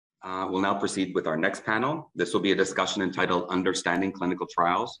We'll now proceed with our next panel. This will be a discussion entitled Understanding Clinical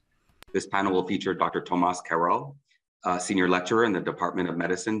Trials. This panel will feature Dr. Tomas Carroll, Senior Lecturer in the Department of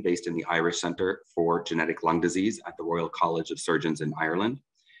Medicine based in the Irish Centre for Genetic Lung Disease at the Royal College of Surgeons in Ireland.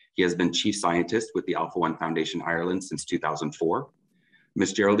 He has been Chief Scientist with the Alpha-1 Foundation Ireland since 2004.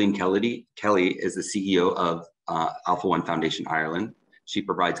 Ms. Geraldine Kelly is the CEO of Alpha-1 Foundation Ireland. She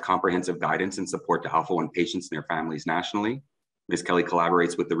provides comprehensive guidance and support to Alpha-1 patients and their families nationally. Ms. Kelly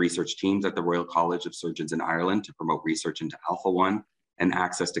collaborates with the research teams at the Royal College of Surgeons in Ireland to promote research into Alpha-1 and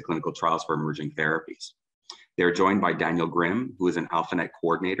access to clinical trials for emerging therapies. They are joined by Daniel Grimm, who is an AlphaNet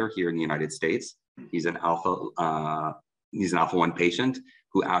coordinator here in the United States. He's an Alpha-1 patient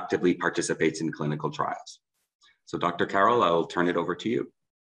who actively participates in clinical trials. So Dr. Carroll, I'll turn it over to you.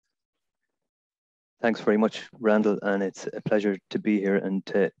 Thanks very much, Randall, and it's a pleasure to be here and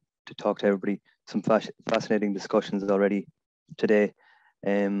to talk to everybody. Some fascinating discussions already today.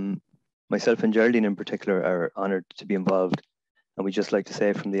 Myself and Geraldine in particular are honoured to be involved, and we just like to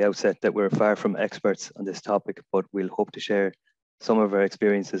say from the outset that we're far from experts on this topic, but we'll hope to share some of our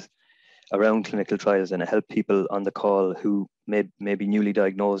experiences around clinical trials and help people on the call who may be newly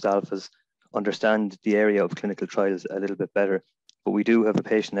diagnosed alphas understand the area of clinical trials a little bit better. But we do have a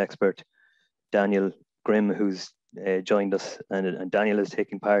patient expert, Daniel Grimm, who's joined us, and Daniel is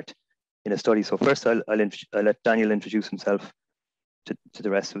taking part in a study. So first I'll let Daniel introduce himself to the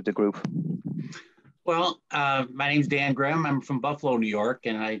rest of the group. Well, my name's Dan Grimm. I'm from Buffalo, New York,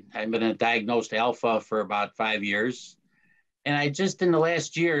 and I've been a diagnosed alpha for about 5 years. And I just in the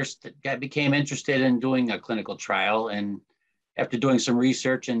last year became interested in doing a clinical trial. And after doing some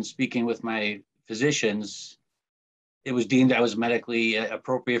research and speaking with my physicians, it was deemed I was medically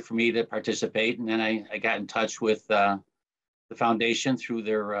appropriate for me to participate. And then I got in touch with the foundation through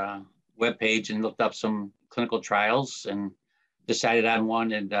their webpage and looked up some clinical trials and decided on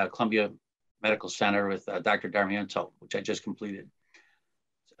one in Columbia Medical Center with Dr. Darmiento, which I just completed.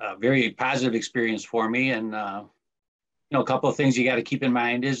 A very positive experience for me. And a couple of things you got to keep in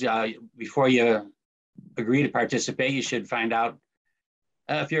mind is before you agree to participate, you should find out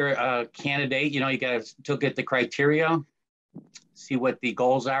if you're a candidate. You got to get the criteria, see what the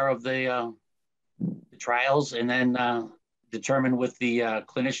goals are of the trials, and then determine with the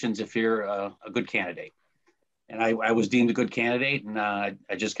clinicians if you're a good candidate. And I was deemed a good candidate, and I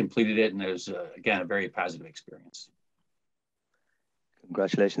just completed it, and it was, again, a very positive experience.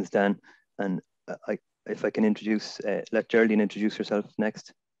 Congratulations, Dan. And if I can let Geraldine introduce herself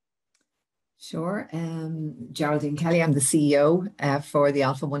next. Sure. Geraldine Kelly, I'm the CEO for the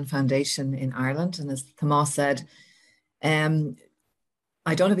Alpha-1 Foundation in Ireland. And as Tomas said,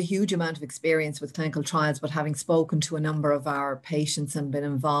 I don't have a huge amount of experience with clinical trials, but having spoken to a number of our patients and been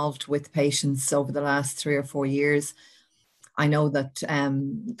involved with patients over the last 3 or 4 years, I know that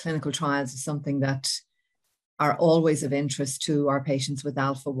clinical trials is something that are always of interest to our patients with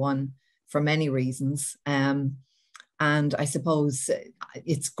Alpha-1 for many reasons. And I suppose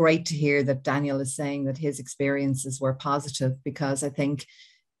it's great to hear that Daniel is saying that his experiences were positive, because I think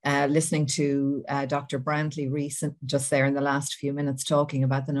listening to Dr. Brantley just there in the last few minutes talking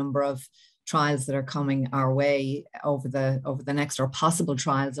about the number of trials that are coming our way over the next, or possible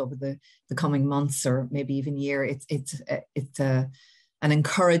trials over the coming months or maybe even year, it's an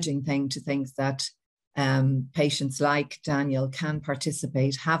encouraging thing to think that patients like Daniel can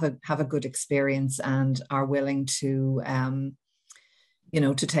participate, have a good experience, and are willing to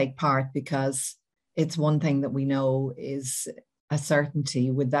to take part, because it's one thing that we know is a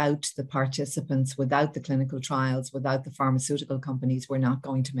certainty: without the participants, without the clinical trials, without the pharmaceutical companies, we're not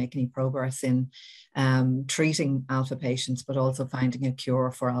going to make any progress in treating alpha patients, but also finding a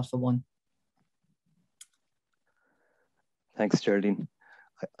cure for Alpha-1. Thanks, Geraldine.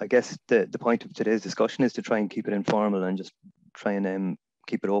 I guess the point of today's discussion is to try and keep it informal and just try and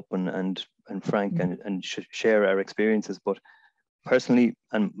keep it open and frank, and share our experiences. But personally,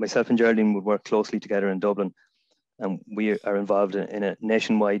 and myself and Geraldine would work closely together in Dublin, and we are involved in a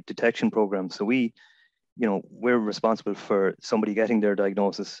nationwide detection program. So we're responsible for somebody getting their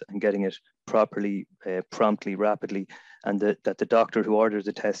diagnosis and getting it properly, promptly, rapidly, and that the doctor who orders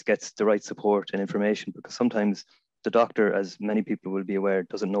the test gets the right support and information, because sometimes the doctor, as many people will be aware,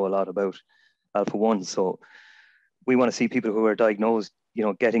 doesn't know a lot about Alpha-1. So we want to see people who are diagnosed,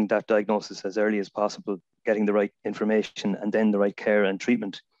 getting that diagnosis as early as possible, getting the right information, and then the right care and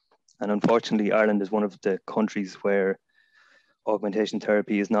treatment. And unfortunately, Ireland is one of the countries where augmentation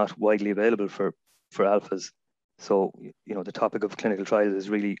therapy is not widely available for alphas. So, the topic of clinical trials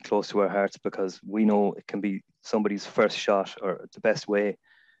is really close to our hearts, because we know it can be somebody's first shot, or the best way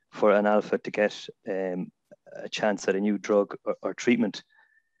for an alpha to get a chance at a new drug or treatment.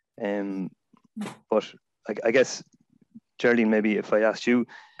 But I guess, Geraldine, maybe if I asked you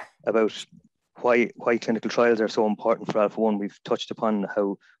about why clinical trials are so important for alpha-1. We've touched upon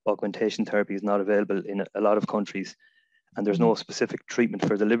how augmentation therapy is not available in a lot of countries, and there's no specific treatment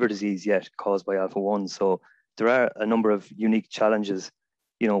for the liver disease yet caused by alpha-1. So there are a number of unique challenges.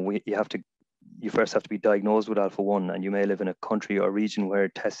 You know, you first have to be diagnosed with alpha-1, and you may live in a country or region where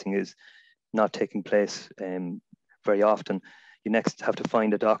testing is not taking place very often. You next have to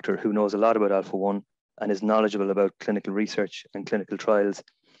find a doctor who knows a lot about alpha-1 and is knowledgeable about clinical research and clinical trials.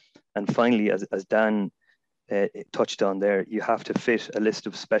 And finally, as Dan touched on there, you have to fit a list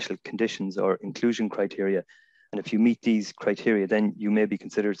of special conditions or inclusion criteria. And if you meet these criteria, then you may be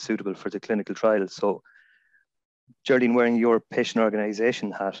considered suitable for the clinical trials. So, Geraldine, wearing your patient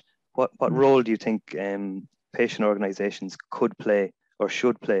organization hat, what role do you think patient organizations could play or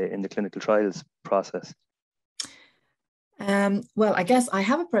should play in the clinical trials process? Well, I guess I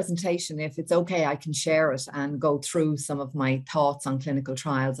have a presentation. If it's okay, I can share it and go through some of my thoughts on clinical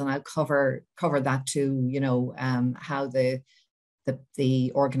trials, and I'll cover that too. You know, how the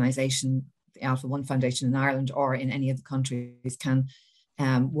organisation, the Alpha-1 Foundation in Ireland or in any of the countries, can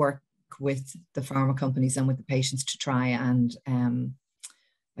work with the pharma companies and with the patients to try and,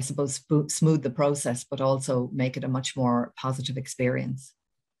 I suppose, smooth the process, but also make it a much more positive experience.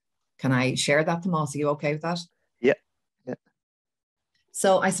 Can I share that, Tomas? Are you okay with that? Yeah.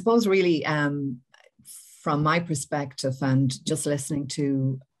 So I suppose really from my perspective and just listening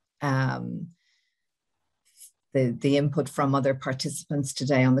to the input from other participants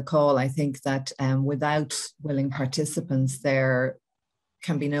today on the call, I think that without willing participants, there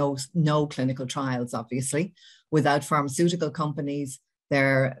can be no clinical trials, obviously. Without pharmaceutical companies,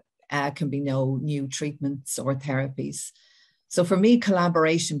 there can be no new treatments or therapies. So for me,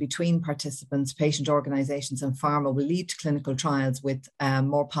 collaboration between participants, patient organizations and pharma will lead to clinical trials with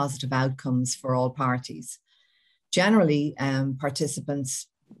more positive outcomes for all parties. Generally, participants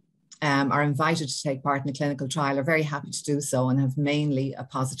are invited to take part in a clinical trial, are very happy to do so and have mainly a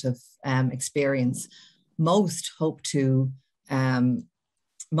positive experience. Most hope to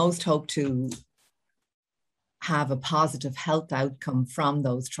have a positive health outcome from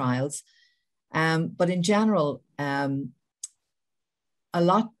those trials. But in general, a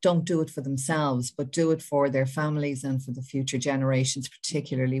lot don't do it for themselves, but do it for their families and for the future generations,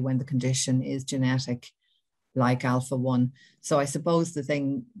 particularly when the condition is genetic, like alpha-1. So I suppose the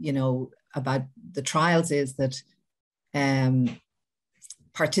thing, you know, about the trials is that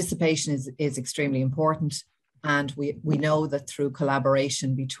participation is extremely important. And we know that through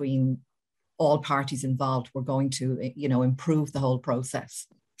collaboration between all parties involved, we're going to, you know, improve the whole process.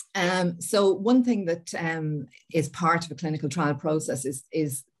 So one thing that is part of a clinical trial process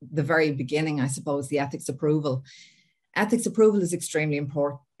is the very beginning, I suppose, the ethics approval. Ethics approval is extremely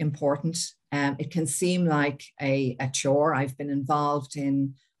important. It can seem like a chore. I've been involved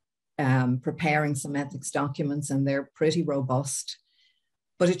in preparing some ethics documents, and they're pretty robust.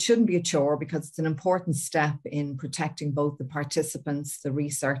 But it shouldn't be a chore because it's an important step in protecting both the participants, the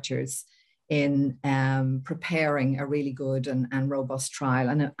researchers, in preparing a really good and robust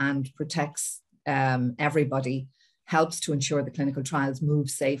trial, and protects everybody, helps to ensure the clinical trials move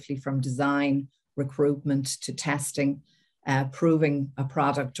safely from design, recruitment to testing, proving a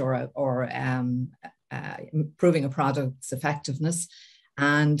product or proving a product's effectiveness,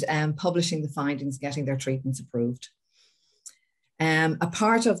 and publishing the findings, getting their treatments approved. A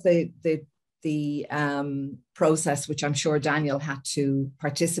part of the process, which I'm sure Daniel had to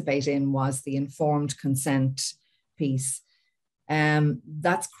participate in, was the informed consent piece.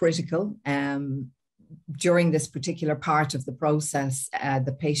 That's critical. During this particular part of the process,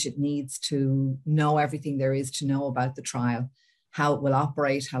 the patient needs to know everything there is to know about the trial, how it will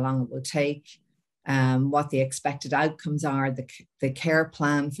operate, how long it will take, what the expected outcomes are, the care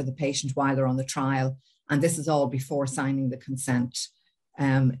plan for the patient while they're on the trial. And this is all before signing the consent.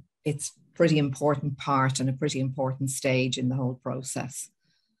 It's pretty important part and a pretty important stage in the whole process.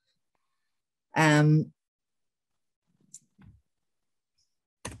 In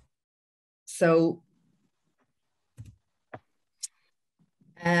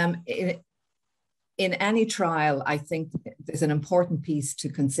any trial, I think there's an important piece to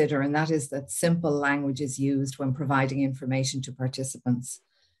consider, and that is that simple language is used when providing information to participants.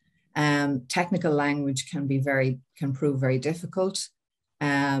 Technical language can prove very difficult.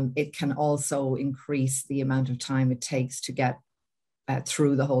 It can also increase the amount of time it takes to get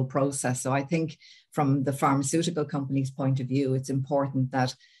through the whole process. So I think from the pharmaceutical company's point of view, it's important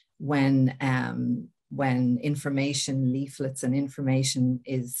that when information leaflets and information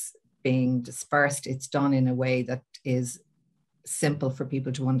is being dispersed, it's done in a way that is simple for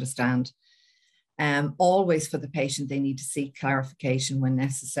people to understand. Always for the patient, they need to seek clarification when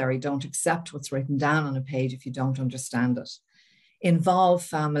necessary. Don't accept what's written down on a page if you don't understand it. Involve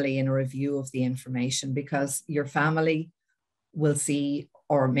family in a review of the information, because your family will see,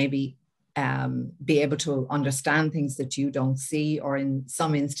 or maybe be able to understand things that you don't see, or in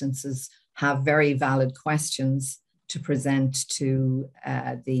some instances have very valid questions to present to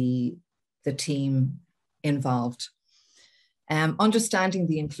the team involved. Understanding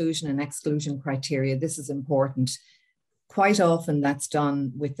the inclusion and exclusion criteria, this is important. Quite often that's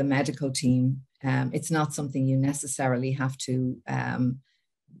done with the medical team. It's not something you necessarily have to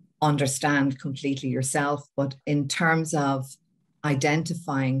understand completely yourself, but in terms of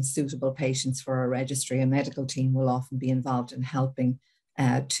identifying suitable patients for a registry, a medical team will often be involved in helping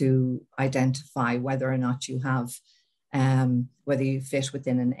to identify whether or not you have, whether you fit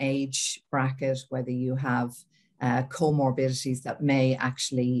within an age bracket, whether you have comorbidities that may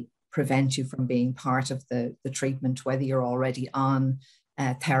actually prevent you from being part of the treatment, whether you're already on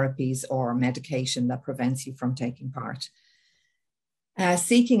therapies or medication that prevents you from taking part.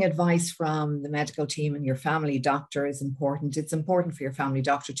 Seeking advice from the medical team and your family doctor is important. It's important for your family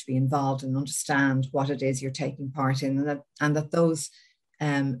doctor to be involved and understand what it is you're taking part in, and that those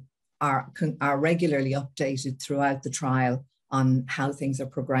are regularly updated throughout the trial on how things are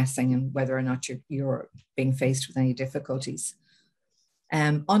progressing and whether or not you're being faced with any difficulties.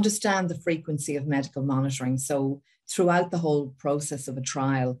 Understand the frequency of medical monitoring. So throughout the whole process of a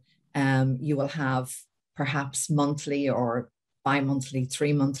trial, you will have perhaps monthly or bi-monthly,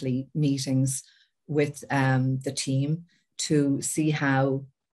 3-monthly meetings with the team to see how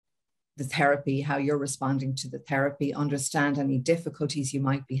the therapy, how you're responding to the therapy, understand any difficulties you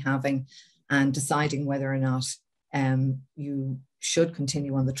might be having, and deciding whether or not you should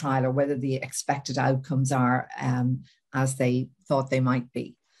continue on the trial, or whether the expected outcomes are as they thought they might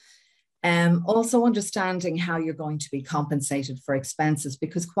be. Also understanding how you're going to be compensated for expenses,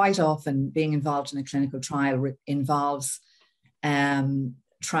 because quite often being involved in a clinical trial involves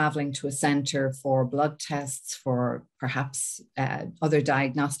traveling to a centre for blood tests, for perhaps other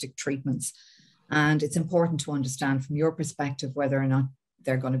diagnostic treatments. And it's important to understand from your perspective whether or not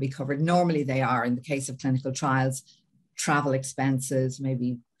they're going to be covered. Normally they are. In the case of clinical trials, travel expenses,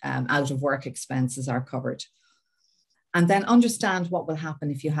 maybe out of work expenses are covered. And then understand what will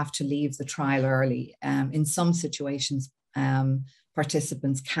happen if you have to leave the trial early. In some situations,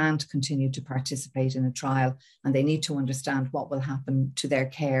 participants can't continue to participate in a trial, and they need to understand what will happen to their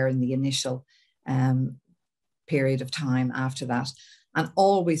care in the initial period of time after that. And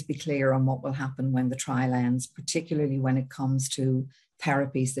always be clear on what will happen when the trial ends, particularly when it comes to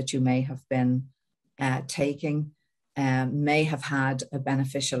therapies that you may have been taking, may have had a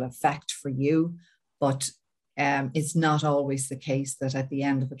beneficial effect for you, but it's not always the case that at the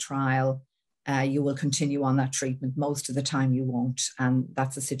end of a trial, you will continue on that treatment. Most of the time you won't, and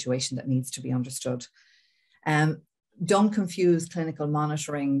that's a situation that needs to be understood. Don't confuse clinical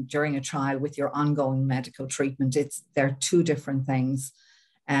monitoring during a trial with your ongoing medical treatment. They're two different things.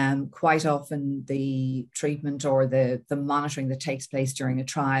 Quite often the treatment or the monitoring that takes place during a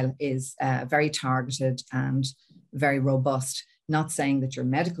trial is very targeted and very robust. Not saying that your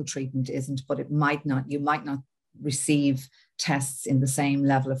medical treatment isn't, but you might not receive tests in the same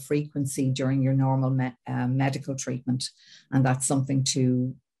level of frequency during your normal medical treatment. And that's something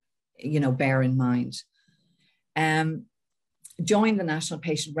to, bear in mind. Join the National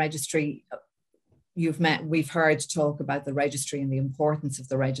Patient Registry. We've heard talk about the registry and the importance of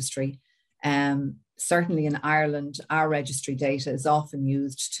the registry. Certainly in Ireland, our registry data is often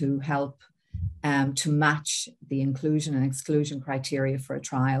used to help to match the inclusion and exclusion criteria for a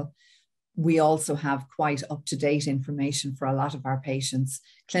trial. We also have quite up-to-date information for a lot of our patients,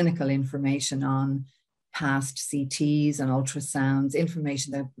 clinical information on past CTs and ultrasounds,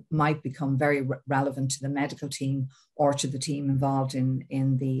 information that might become very relevant to the medical team or to the team involved in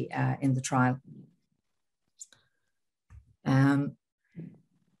the trial.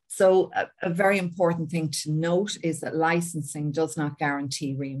 So a very important thing to note is that licensing does not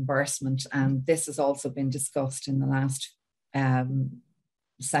guarantee reimbursement, and this has also been discussed in the last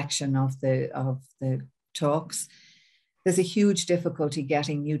section of the talks. There's a huge difficulty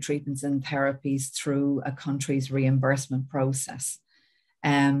getting new treatments and therapies through a country's reimbursement process.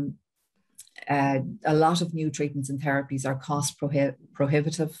 A lot of new treatments and therapies are cost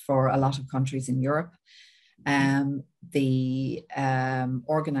prohibitive for a lot of countries in Europe. The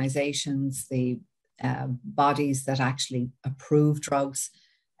organizations, the bodies that actually approve drugs,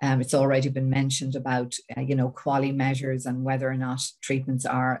 it's already been mentioned about, quality measures and whether or not treatments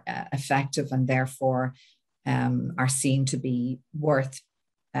are effective, and therefore are seen to be worth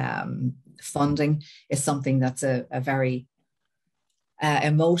funding is something that's a very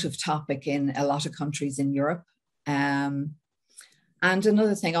emotive topic in a lot of countries in Europe. And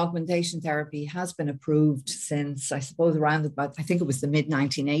another thing, augmentation therapy has been approved since, I suppose, around about, I think it was the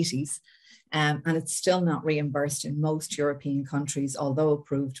mid-1980s. And it's still not reimbursed in most European countries, although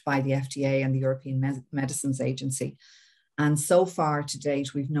approved by the FDA and the European Medicines Agency. And so far to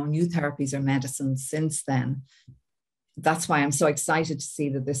date, we've no new therapies or medicines since then. That's why I'm so excited to see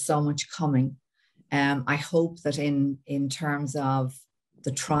that there's so much coming. I hope that in terms of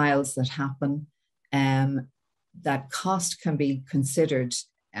the trials that happen, that cost can be considered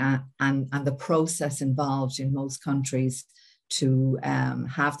and the process involved in most countries to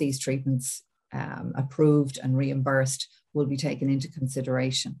have these treatments approved and reimbursed will be taken into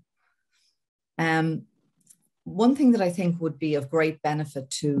consideration. One thing that I think would be of great benefit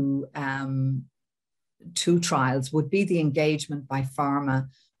to trials would be the engagement by pharma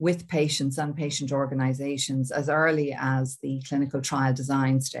with patients and patient organizations as early as the clinical trial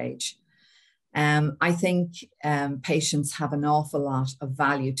design stage. I think patients have an awful lot of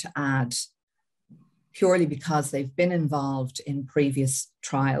value to add purely because they've been involved in previous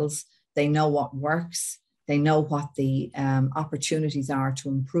trials. They know what works. They know what the opportunities are to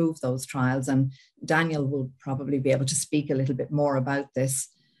improve those trials. And Daniel will probably be able to speak a little bit more about this.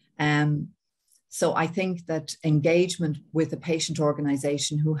 So I think that engagement with a patient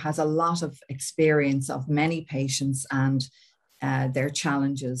organization who has a lot of experience of many patients and their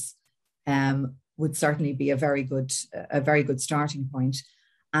challenges would certainly be a very good starting point.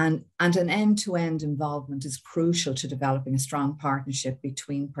 And an end-to-end involvement is crucial to developing a strong partnership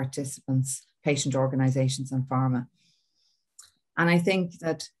between participants, patient organizations, and pharma. And I think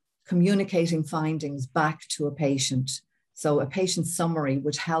that communicating findings back to a patient, so a patient summary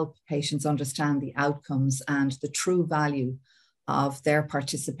would help patients understand the outcomes and the true value of their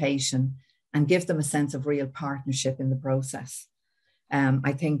participation and give them a sense of real partnership in the process.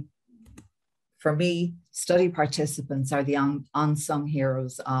 I think for me, study participants are the unsung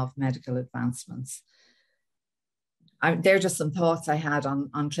heroes of medical advancements. They're just some thoughts I had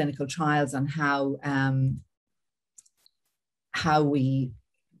on clinical trials and how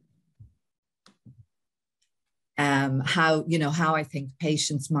I think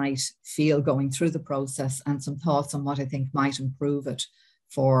patients might feel going through the process, and some thoughts on what I think might improve it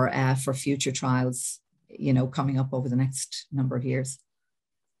for future trials, coming up over the next number of years.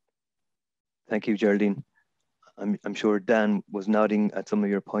 Thank you, Geraldine. I'm sure Dan was nodding at some of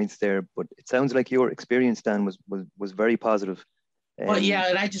your points there, but it sounds like your experience, Dan, was very positive. Well, yeah,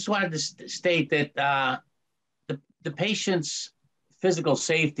 and I just wanted to state that the patient's physical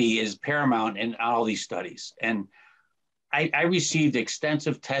safety is paramount in all these studies. And I received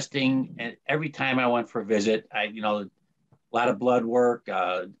extensive testing, and every time I went for a visit, a lot of blood work,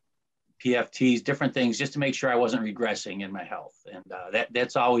 PFTs, different things, just to make sure I wasn't regressing in my health. And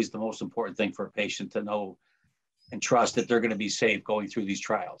that's always the most important thing for a patient to know and trust that they're going to be safe going through these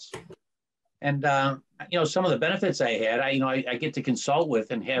trials. And, some of the benefits I had, I get to consult with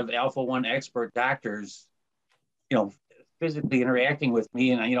and have Alpha-1 expert doctors, physically interacting with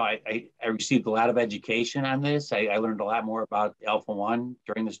me. And, I received a lot of education on this. I learned a lot more about Alpha-1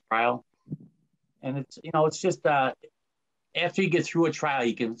 during this trial. And it's just, after you get through a trial,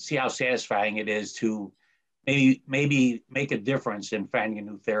 you can see how satisfying it is to maybe make a difference in finding a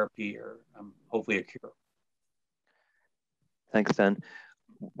new therapy or hopefully a cure. Thanks, Dan.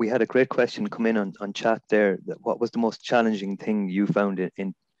 We had a great question come in on chat there. What was the most challenging thing you found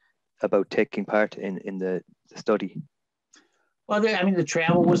about taking part in the study? Well, the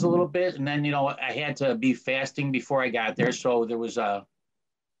travel was a little bit, and then, I had to be fasting before I got there. So there was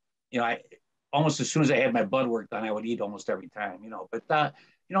almost as soon as I had my blood work done, I would eat almost every time, But,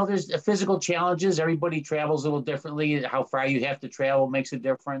 there's physical challenges. Everybody travels a little differently. How far you have to travel makes a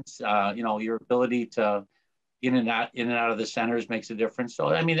difference. Your ability to in and out of the centers makes a difference. So,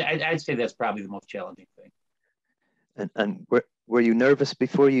 I'd say that's probably the most challenging thing. And were you nervous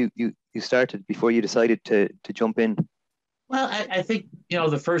before you started, before you decided to jump in? Well, I think,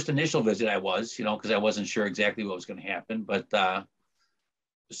 the first initial visit I was, because I wasn't sure exactly what was going to happen. But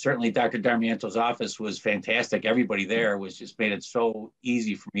certainly Dr. Darmiento's office was fantastic. Everybody there just made it so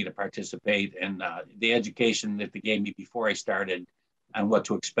easy for me to participate. And the education that they gave me before I started on what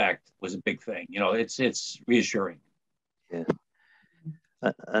to expect was a big thing. It's reassuring. Yeah.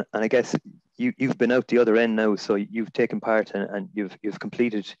 And I guess you've been out the other end now, so you've taken part and you've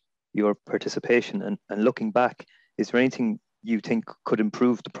completed your participation. And looking back, is there anything you think could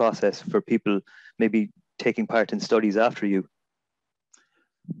improve the process for people maybe taking part in studies after you?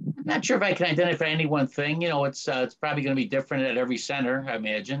 I'm not sure if I can identify any one thing. You know, it's probably going to be different at every center, I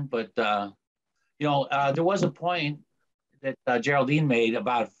imagine. But you know, there was a point that Geraldine made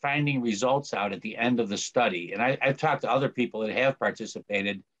about finding results out at the end of the study, and I've talked to other people that have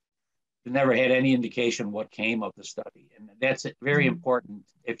participated that never had any indication what came of the study, and that's very important.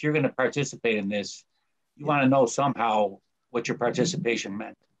 If you're going to participate in this, you want to know somehow what your participation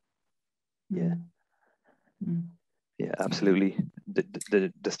meant. Yeah. Yeah, absolutely.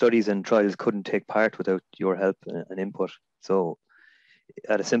 The studies and trials couldn't take part without your help and input. So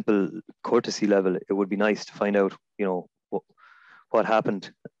at a simple courtesy level, it would be nice to find out, you know, what happened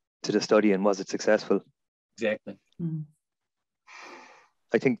to the study and was it successful? Exactly.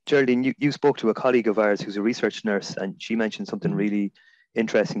 I think, Geraldine, you spoke to a colleague of ours who's a research nurse, and she mentioned something really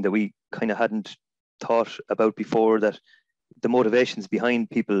interesting that we kind of hadn't thought about before, that the motivations behind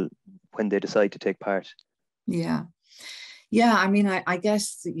people when they decide to take part. Yeah. Yeah, I mean, I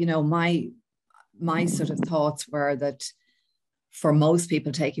guess, you know, my sort of thoughts were that for most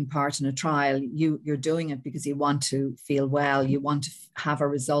people taking part in a trial, you're doing it because you want to feel well, you want to have a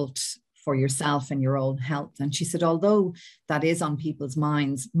result for yourself and your own health. And she said, although that is on people's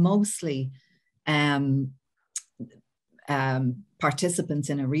minds, mostly participants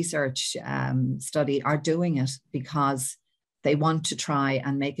in a research study are doing it because they want to try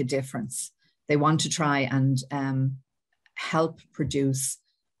and make a difference. They want to try and help produce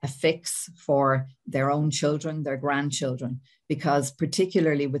a fix for their own children, their grandchildren, because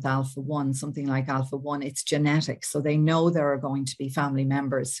particularly with alpha-1, something like alpha-1, it's genetic. So they know there are going to be family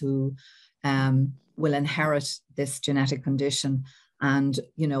members who will inherit this genetic condition and,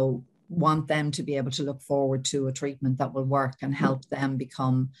 you know, want them to be able to look forward to a treatment that will work and help them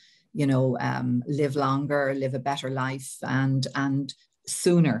become, you know, live longer, live a better life and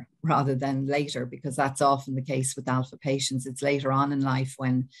sooner rather than later, because that's often the case with alpha patients. It's later on in life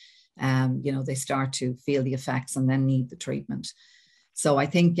when, you know, they start to feel the effects and then need the treatment. So I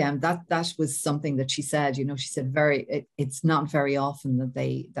think that was something that she said, you know, she said it's not very often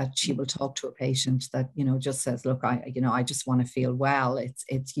that she will talk to a patient that, you know, just says, look, I just want to feel well.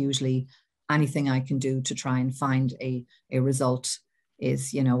 It's usually anything I can do to try and find a result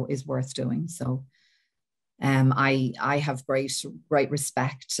is worth doing. So I have great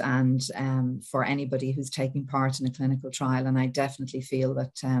respect and for anybody who's taking part in a clinical trial, and I definitely feel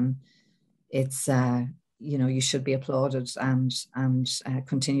that it's you know, you should be applauded and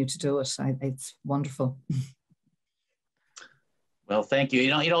continue to do it. It's wonderful. Well, thank you.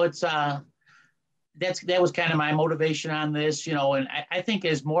 You know, it's that was kind of my motivation on this. You know, and I think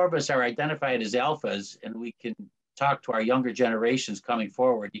as more of us are identified as alphas, and we can talk to our younger generations coming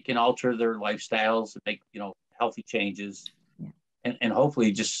forward, you can alter their lifestyles and make, you know, healthy changes, and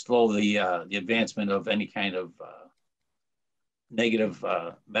hopefully just slow the advancement of any kind of negative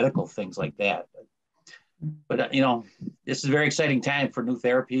medical things like that. But you know, this is a very exciting time for new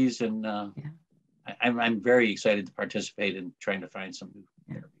therapies, and I'm very excited to participate in trying to find some new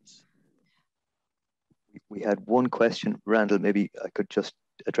therapies. We had one question, Randall, maybe I could just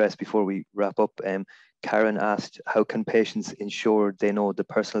address before we wrap up. Karen asked, how can patients ensure they know the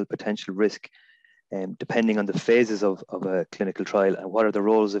personal potential risk depending on the phases of a clinical trial, and what are the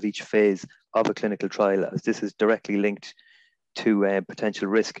roles of each phase of a clinical trial, as this is directly linked to potential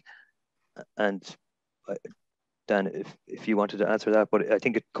risk? And Dan, if you wanted to answer that, but I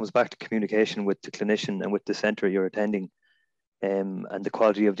think it comes back to communication with the clinician and with the center you're attending, and the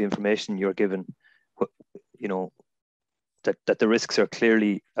quality of the information you're given, you know, that the risks are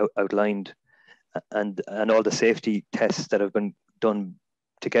clearly outlined, and all the safety tests that have been done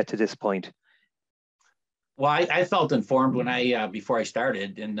to get to this point. Well, I felt informed when before I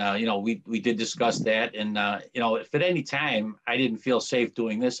started, and you know, we did discuss that, and you know, if at any time I didn't feel safe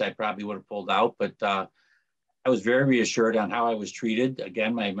doing this, I probably would have pulled out. But I was very reassured on how I was treated.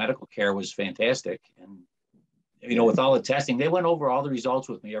 Again, my medical care was fantastic, and you know, with all the testing, they went over all the results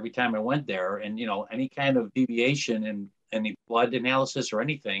with me every time I went there, and you know, any kind of deviation in any blood analysis or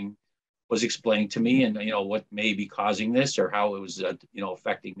anything was explained to me, and you know, what may be causing this or how it was you know,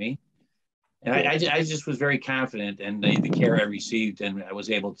 affecting me. And I just was very confident in the care I received, and I was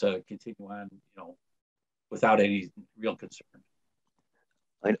able to continue on, you know, without any real concern.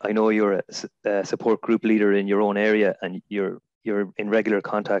 I know you're a support group leader in your own area, and you're in regular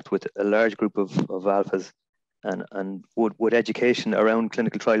contact with a large group of alphas. And would education around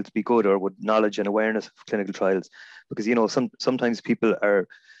clinical trials be good, or would knowledge and awareness of clinical trials? Because, you know, sometimes people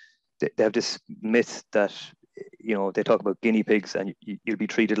they have this myth that, you know, they talk about guinea pigs and you'll be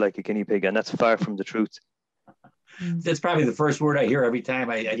treated like a guinea pig, and that's far from the truth. That's probably the first word I hear every time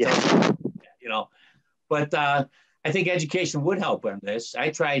I tell you, you know. But I think education would help on this.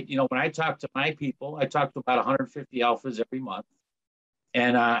 I tried, when I talk to my people, I talk to about 150 alphas every month.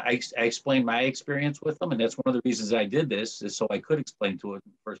 And I explained my experience with them. And that's one of the reasons I did this, is so I could explain to it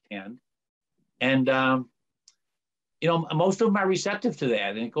firsthand. And, most of them are receptive to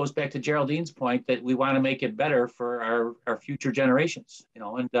that. And it goes back to Geraldine's point that we want to make it better for our future generations,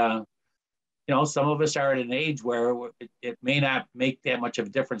 some of us are at an age where it may not make that much of a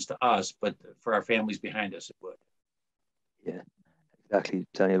difference to us, but for our families behind us, it would. Yeah, exactly,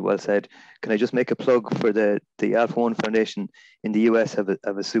 Daniel. Well said. Can I just make a plug for the Alpha One Foundation in the US have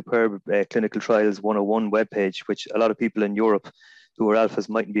a superb clinical trials 101 webpage, which a lot of people in Europe who are alphas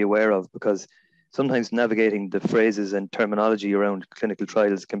mightn't be aware of, because sometimes navigating the phrases and terminology around clinical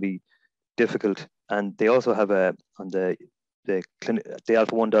trials can be difficult. And they also have on the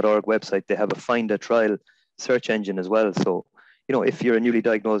alpha1.org website, they have a find a trial search engine as well. So, if you're a newly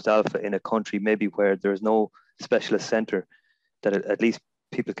diagnosed alpha in a country maybe where there's no specialist center, that at least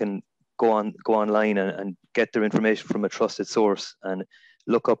people can go online and get their information from a trusted source and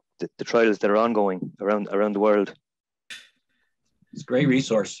look up the trials that are ongoing around the world. It's a great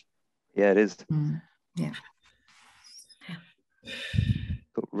resource. Yeah, it is. Yeah.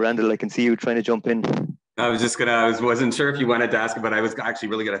 So, Randall, I can see you trying to jump in. I wasn't sure if you wanted to ask, but I was actually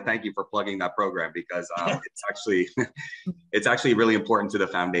really going to thank you for plugging that program, because it's actually really important to the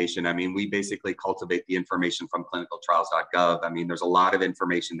foundation. I mean, we basically cultivate the information from clinicaltrials.gov. I mean, there's a lot of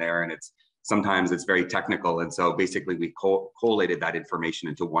information there, and sometimes it's very technical. And so basically we collated that information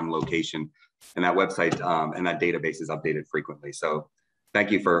into one location, and that website and that database is updated frequently. So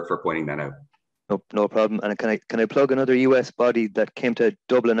thank you for pointing that out. No problem. And can I plug another US body that came to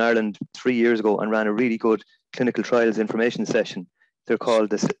Dublin, Ireland 3 years ago and ran a really good clinical trials information session? They're called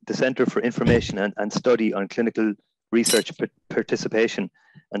the Center for Information and Study on Clinical Research Participation.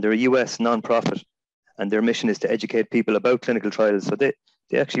 And they're a US nonprofit, and their mission is to educate people about clinical trials. So they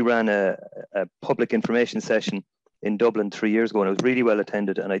actually ran a public information session in Dublin 3 years ago, and it was really well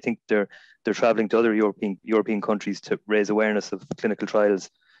attended. And I think they're traveling to other European countries to raise awareness of clinical trials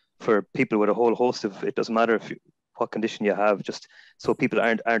for people with a whole host of, it doesn't matter what condition you have, just so people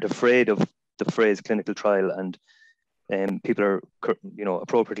aren't afraid of the phrase clinical trial, and people are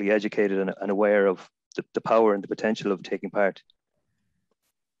appropriately educated and aware of the power and the potential of taking part.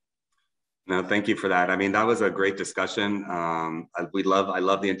 No, thank you for that. I mean, that was a great discussion. I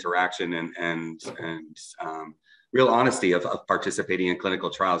love the interaction and real honesty of participating in clinical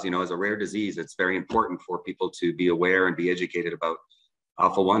trials. As a rare disease, it's very important for people to be aware and be educated about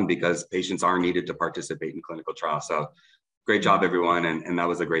Alpha-1, because patients are needed to participate in clinical trials. So great job, everyone. And that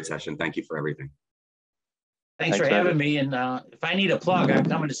was a great session. Thank you for everything. Thanks for having me. And if I need a plug, I'm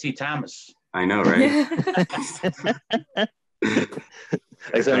coming to see Thomas. I know, right?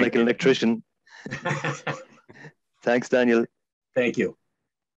 I sound like an electrician. Thanks, Daniel. Thank you.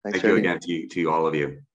 Thank you again to all of you.